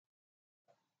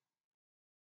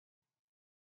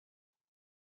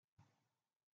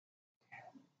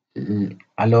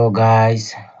Hello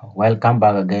guys, welcome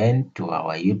back again to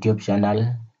our YouTube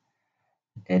channel.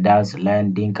 Let us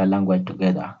learn Dinka language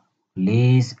together.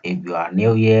 Please, if you are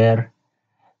new here,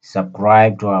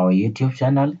 subscribe to our YouTube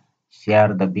channel,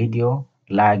 share the video,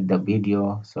 like the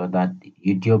video so that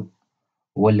YouTube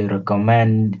will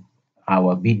recommend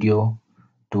our video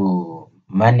to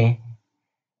many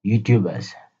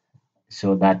YouTubers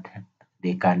so that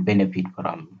they can benefit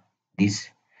from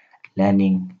this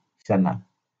learning channel.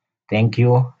 Thank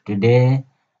you. Today,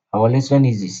 our lesson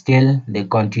is still the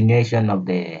continuation of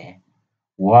the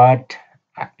word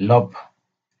love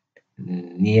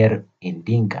near in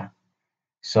Dinka.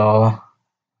 So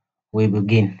we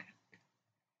begin.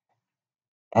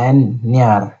 En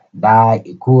niar dai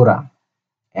ikura.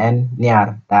 En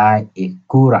niar dai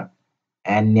ikura.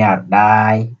 En niar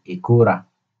dai ikura.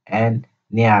 En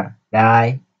niar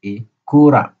dai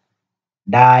ikura.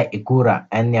 Dai ikura.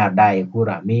 En niar dai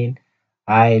ikura mean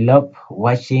I love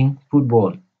watching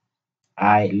football.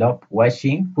 I love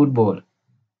watching football.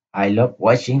 I love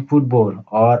watching football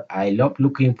or I love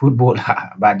looking football.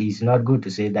 But it's not good to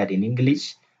say that in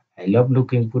English. I love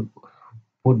looking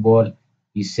football.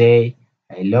 You say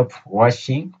I love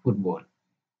watching football.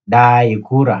 Dai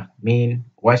ikura mean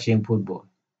watching football.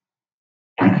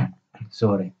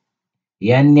 Sorry.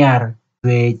 Yan nyar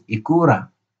twitch ikura.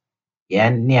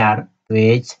 Yan nyar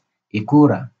twitch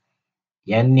ikura.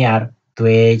 Yan nyar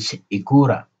twitch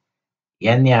ikura.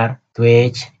 Yan nyar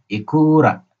twitch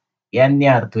ikura. Yan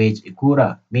nyar twitch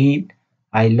ikura mean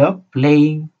I love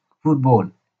playing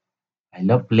football. I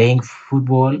love playing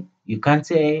football. You can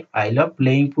say I love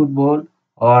playing football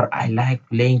or I like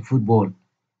playing football.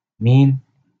 Mean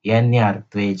yan nyar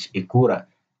twitch ikura.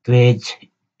 Twitch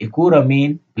ikura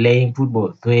mean playing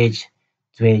football. Twitch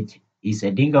is a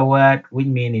Dinka word which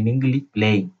mean in English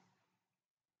playing.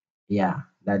 Yeah,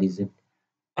 that is it.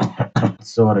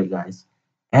 Sorry guys.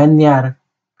 And nyar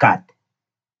cat.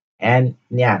 And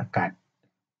nyar cat.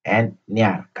 And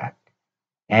nyar cat.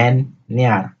 And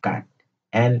nyar cat.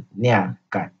 And nyar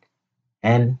cat.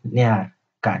 And nyar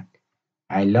cat.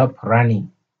 I love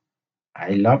running.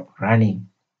 I love running.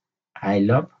 I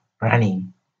love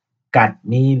running. Cat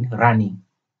mean running.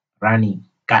 Running.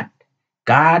 Cat.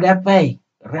 Kadapay.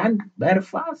 Run very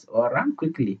fast or run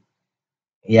quickly.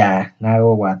 Yeah,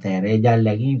 now what reja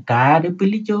lagi kada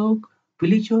pilichok.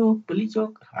 Pilichok.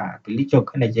 Pilichok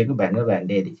kana jaga bang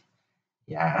dedi.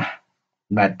 Yeah.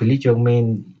 But pilichok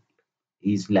mean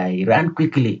is like run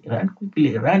quickly,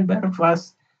 run very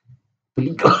fast.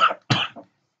 Pilichok.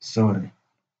 Sorry.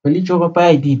 Pilichok apa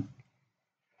I did?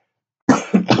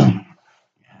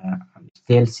 I'm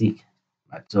still sick,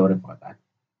 but sorry for that.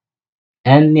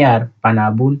 En niar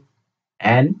panabun,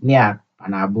 en niar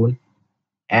panabun,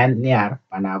 en niar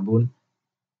panabun,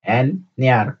 en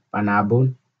niar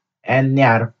panabun, en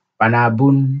niar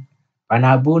panabun,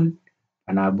 panabun,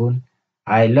 panabun.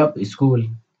 I love school.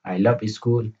 I love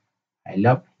school. I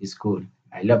love school.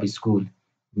 I love school.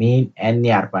 Mean en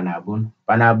niar panabun.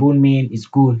 Panabun mean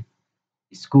school.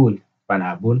 School.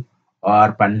 Panabun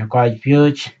or pankoj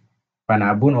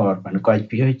Panabun or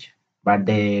pankoj but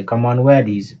the common word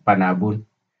is panabun.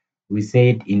 We say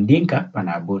it in Dinka,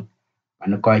 panabun.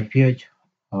 Pankoj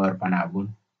or panabun.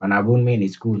 Panabun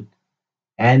means school.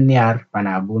 And near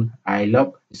panabun, I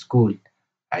love school.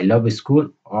 I love school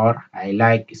or I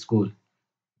like school.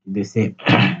 The same.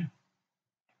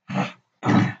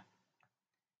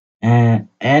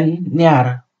 En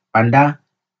near panda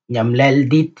nyamlel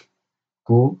dit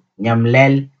ku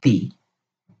nyamlel ti.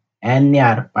 En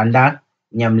near panda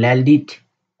nyamlel dit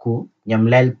ku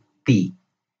nyamlel ti.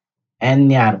 En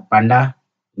near panda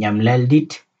nyamlel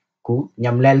dit ku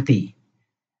nyamlel ti.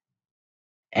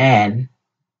 En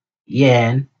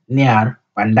yen near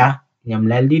panda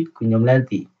nyamlel dit ku nyamlel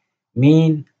ti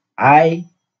mean I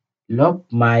love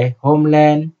my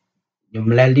homeland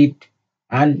nyamlel dit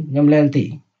and nyamlel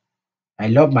ti. I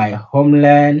love my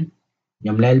homeland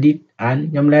nyamlel dit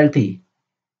and nyamlel ti.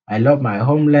 I love my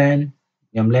homeland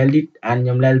nyamlel dit and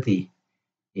nyamlel ti.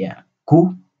 Yeah.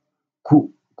 Ku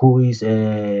is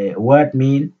a word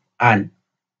mean and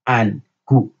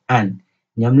ku and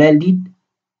nyamlel dit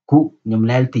ku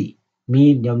nyamlel ti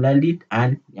mean nyamlel dit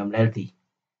and nyamlel ti.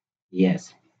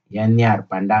 Yes. Yan nyar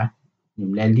panda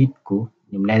nyamlel dit ku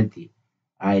nyamlel ti.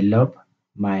 I love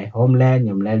my homeland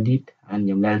nyamlel dit and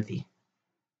nyamlel ti.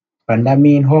 Panda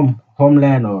mean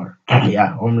homeland or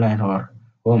yeah, homeland or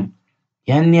home.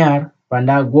 Yan nyar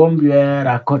panda gomjuer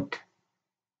akot.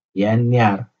 Yan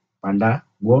nyar panda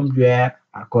gomjuer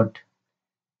akot.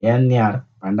 Yan nyar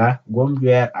panda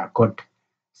gomjuer akot.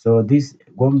 So this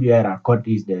gomjuer akot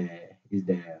is the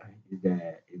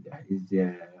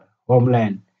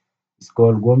homeland It's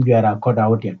called Gombiara Kot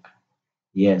Autiak.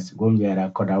 Yes,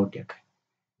 Gombiara Kot Autiak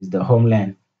is the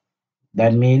homeland.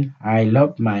 That means I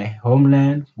love my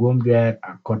homeland,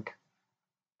 Gombiara Kot.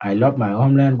 I love my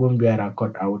homeland, Gombiara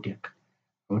Kot Autiak.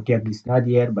 Autiak is not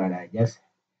here, but I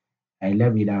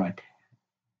love it out.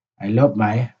 I love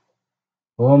my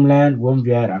homeland,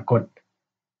 Gombiara Kot.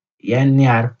 Yan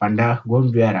Nyar Panda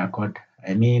Gombiara Kot.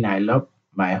 I mean, I love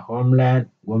my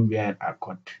homeland, Gombiara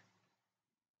Kot.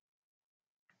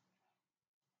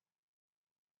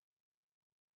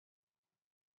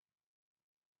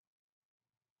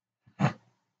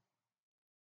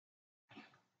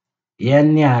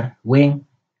 Yan Nyar Wing.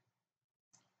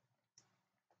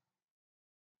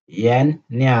 Yan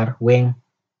Nyar Wing.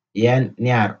 Yan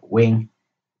Nyar Wing.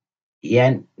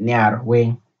 Yan Nyar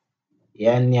Wing.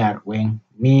 Yan Nyar Wing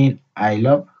mean I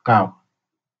love cow.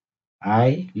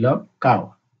 I love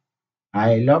cow.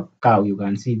 I love cow. You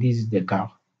can see this is the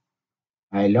cow.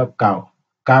 I love cow.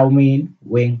 Cow mean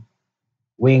wing.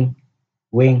 Wing.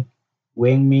 Wing.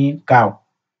 Wing mean cow.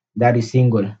 That is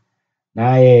single.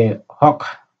 Now hawk.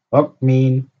 Hawk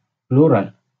mean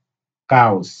plural.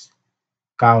 Cows.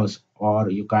 Cows. Or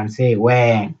you can say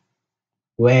wang.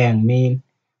 Wang mean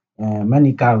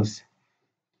many cows.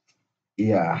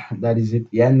 Yeah, that is it.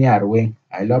 Yan yar wing.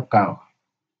 I love cow.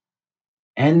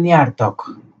 En yar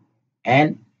tok.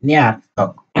 En yar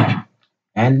tok.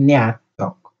 En yar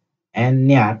tok. En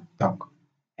yar tok.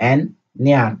 En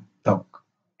yar tok.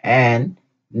 En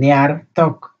yar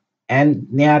tok.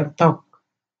 En yar tok.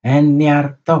 En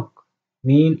yar tok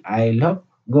mean I love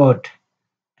goat.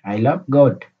 I love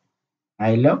goat.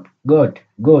 I love goat.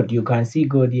 Goat. You can see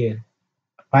goat here.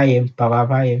 Payim. Toka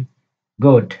payim.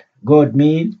 Goat. Goat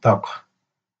mean tok.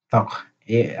 Tok.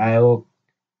 I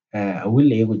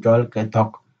will able to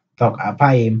talk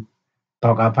apayim.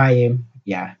 Talk apayim.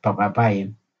 Yeah, talk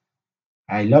apayim.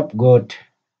 I love goat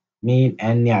mean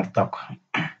and near talk.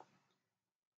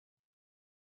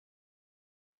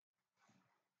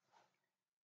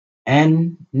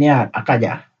 And near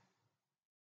akaja.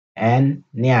 And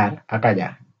near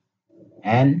akaja.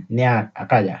 And near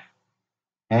akaja.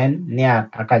 And near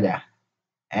akaja.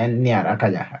 And near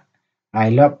akaja. I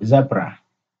love zebra.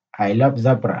 I love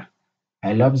zebra.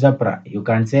 I love zebra. You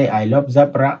can say I love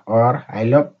zebra or I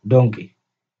love donkey.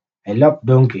 I love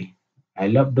donkey. I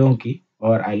love donkey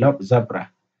or I love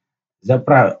zebra.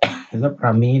 Zebra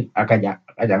zebra mean akaja.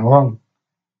 Akajangong.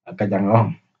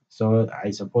 Akajangong. So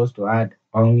I supposed to add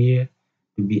ong here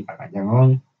to be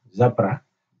akajangong zebra,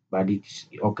 but it's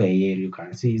okay here. You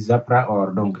can see zebra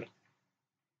or donkey.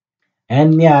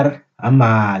 Enyar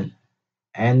amal.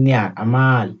 Enyar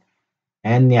amal.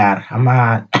 Enyar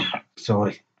amal.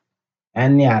 Sorry.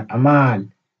 Enyar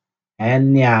amal.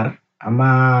 Enyar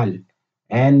amal.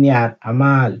 Enyar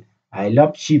amal. I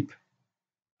love sheep.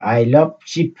 I love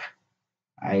sheep.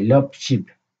 I love sheep.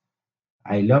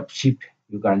 I love sheep.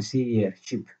 You can see here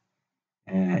sheep.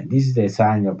 This is the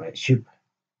sign of a sheep.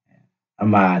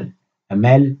 Amal.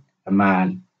 Amel.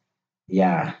 Amal.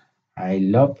 Yeah. I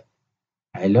love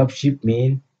sheep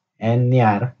mean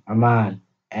Enyar Amal.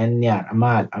 Enyar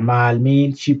Amal. Amal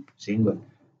mean sheep single.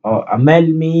 Or Amel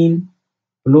mean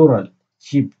plural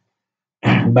sheep.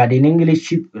 But in English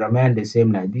sheep remain the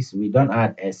same like this. We don't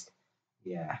add S.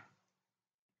 Yeah.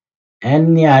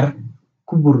 Enyar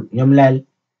Kubur Nyamlel.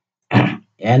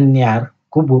 Enyar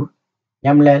Kubur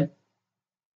Nyamlel.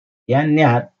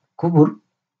 Enyar Kubur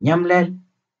Nyamlel.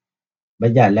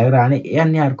 Baja lagrani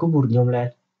Enyar Kubur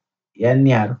Nyamlel.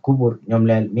 Enyar Kubur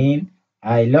Nyamlel mean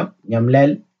I love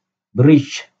Nyamlel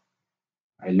bridge.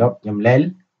 I love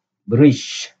Nyamlel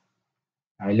bridge.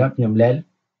 I love Nyamlel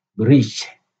bridge.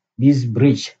 This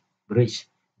bridge, bridge,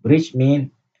 bridge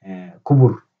mean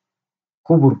kubur,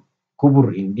 kubur,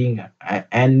 kubur in Dinka.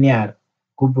 And near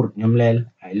kubur Nyamlel.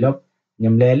 I love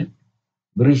Nyamlel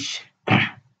bridge.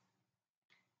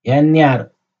 Yan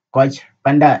near coach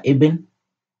panda ibn.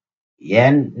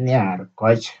 Yan near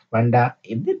coach panda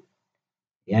ibn.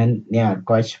 Yan near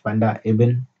coach panda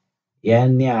ibn.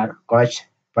 Yan near coach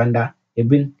panda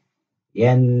ibn.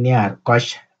 Yan near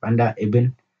coach panda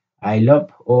ibn. I love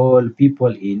all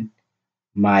people in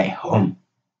my home.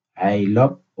 I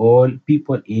love all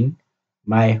people in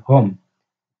my home.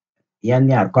 Yan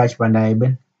yar coach panda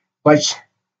ibn. Coach,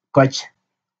 coach,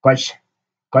 coach,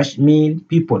 coach mean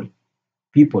people,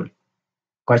 people.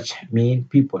 Coach mean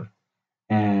people.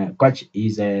 Coach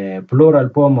is a plural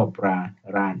form of ran.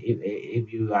 Ran.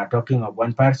 If you are talking of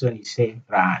one person, you say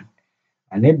ran.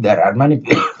 And if there are many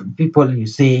people, you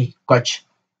say coach,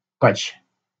 coach.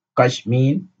 Coach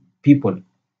mean people.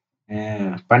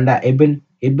 Panda ibn.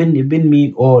 Ibn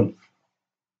mean all.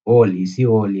 All. You see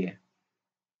all here.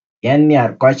 Yan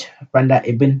yar coach panda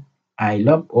ibn. I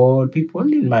love all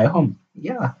people in my home.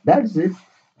 Yeah, that's it.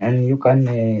 And you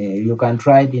can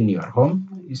try it in your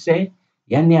home. You say,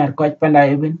 "Yan yar koch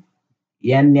pandai bin,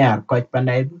 yan yar koch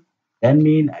pandai bin." That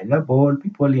means I love all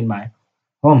people in my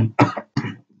home.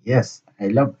 Yes,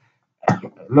 love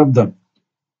them.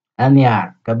 An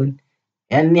yar kabin,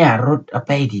 yan yar rot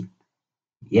apaidit,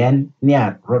 yan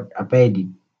yar rot apaidit,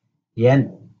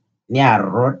 yan yar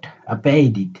rot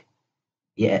apaidit.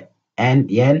 Yeah, and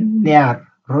yen near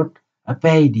root a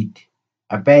paid it,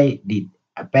 a pay did,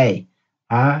 a pay,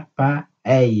 a pa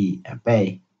a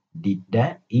pay, did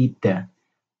the eat,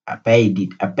 a paid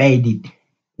it,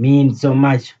 mean so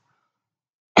much.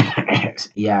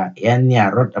 Yeah, yen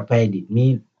near root a paid it,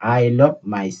 mean I love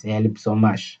myself so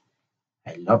much.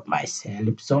 I love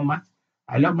myself so much.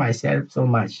 I love myself so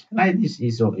much. Like this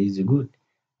is good.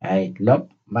 I love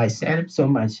myself so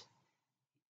much.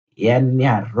 Yan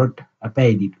ya rut apa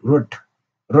ini rut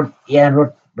rut ya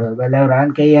rut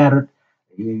balaran ke ya rut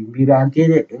biranti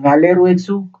ngaler wek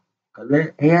su kalau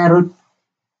ya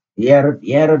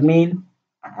rut mean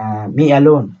me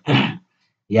alone.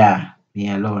 Yeah, me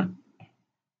alone.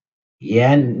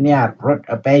 Yan ya rut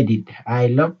apa ini I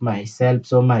love myself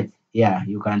so much. Yeah,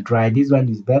 you can try this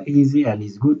one. Is very easy and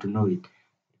it's good to know it.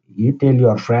 You tell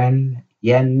your friend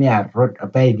yan ya rut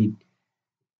apa ini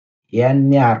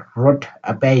yan ya rut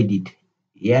apa ini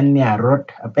yan ya rut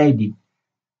apa ini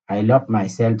I love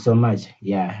myself so much.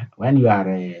 Yeah, when you are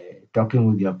talking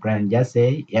with your friend, just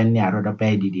say "Yani aroda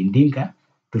paid it in Dinka"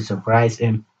 to surprise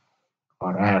him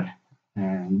or her,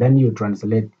 and then you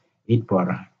translate it for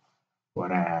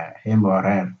him or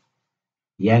her.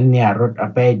 "Yani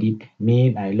aroda paid it"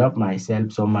 mean I love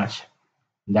myself so much.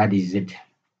 That is it.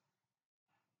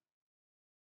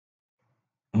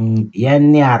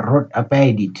 "Yani aroda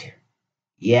paid it."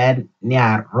 "Yani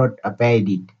aroda paid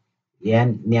it."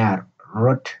 "Yani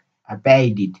aroda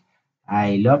paid it."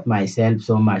 I love myself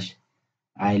so much.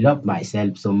 I love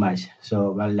myself so much.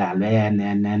 So wala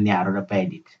and narrow the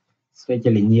pedit.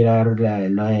 Especially near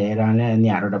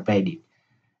narrow the pedit.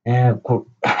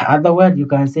 Other word you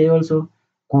can say also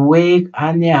kuwek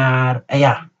anyar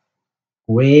aya.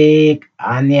 Kuwek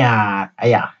anyar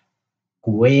aya.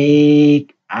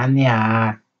 Kuwek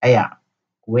anyar aya.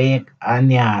 Kuwek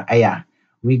anyar aya.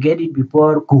 We get it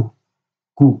before ku.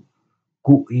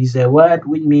 Ku is a word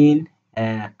which mean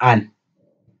an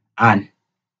an.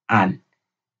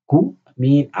 Ku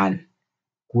mean an.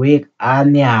 Quick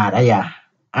Anyaraya.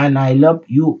 And I love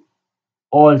you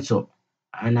also.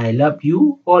 And I love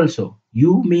you also.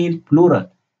 You mean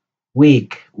plural.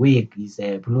 Wake is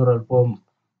a plural form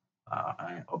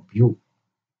of you.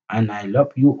 And I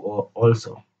love you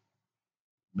also.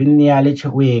 Bin nialich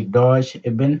wake dosh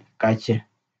ibn kache.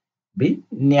 Bin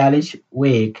nialich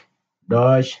wake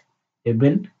dosh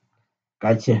ibn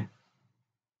kache.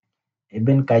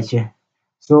 Ibn kache.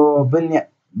 So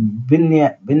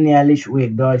Binyalish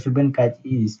week Deutsch Benkat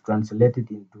is translated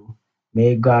into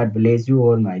 "May God bless you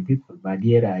all my people." But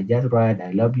here I just write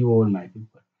 "I love you all my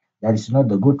people." That is not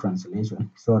the good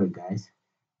translation. Sorry guys.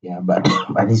 Yeah, but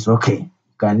but it's okay.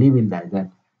 You can leave it like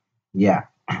that. Yeah.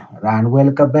 Ran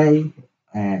welka bay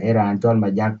Iran tol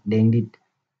majak dengdit.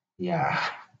 Yeah.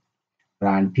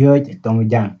 Ran pyoj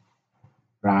tongjang.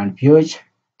 Ran pyoj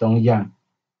tongjang.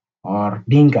 Or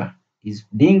Dinka. Is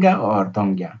Dinka or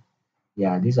Tongjang?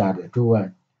 Yeah, these are the two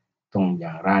words.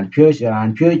 Tongjang. Ran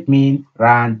Pyoj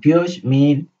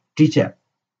mean teacher.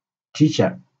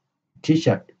 Teacher.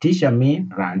 Teacher mean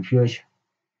Ran Pyoj.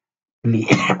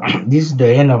 This is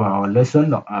the end of our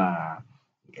lesson.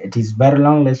 It is very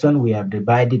long lesson. We have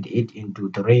divided it into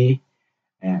three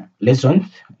lessons.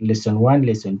 Lesson one,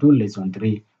 lesson two, lesson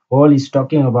three. All is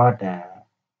talking about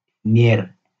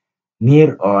near,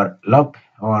 near or love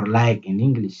or like in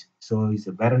English. So it's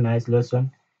a very nice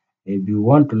lesson. If you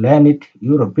want to learn it,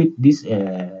 you repeat this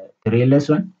three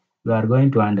lesson. You are going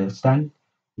to understand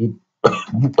it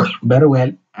very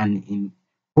well and in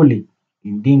fully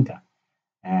in Dinka.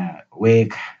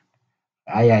 Wake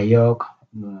Ayayok,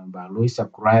 Balu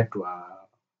subscribe to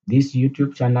this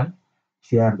YouTube channel.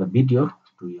 Share the video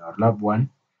to your loved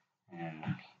one.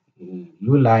 uh,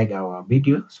 you like our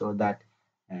video so that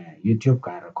YouTube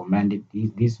can recommend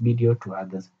this video to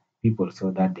others people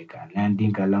so that they can learn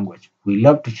Dinka language. We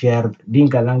love to share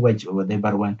Dinka language with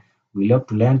everyone. We love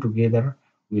to learn together.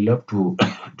 We love to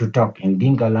to talk in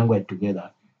Dinka language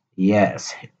together.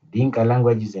 Yes, Dinka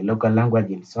language is a local language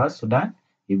in South Sudan.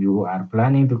 If you are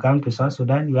planning to come to South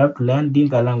Sudan, you have to learn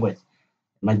Dinka language.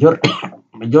 Majority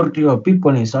majority of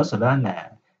people in South Sudan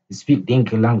speak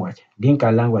Dinka language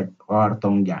or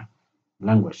Tongjang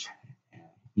language.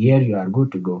 Here you are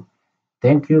good to go.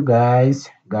 Thank you guys.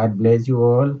 God bless you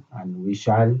all, and we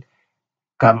shall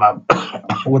come up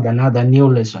with another new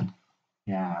lesson.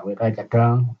 Yeah, we got a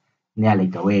tongue nearly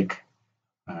the week.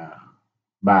 Uh,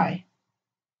 bye.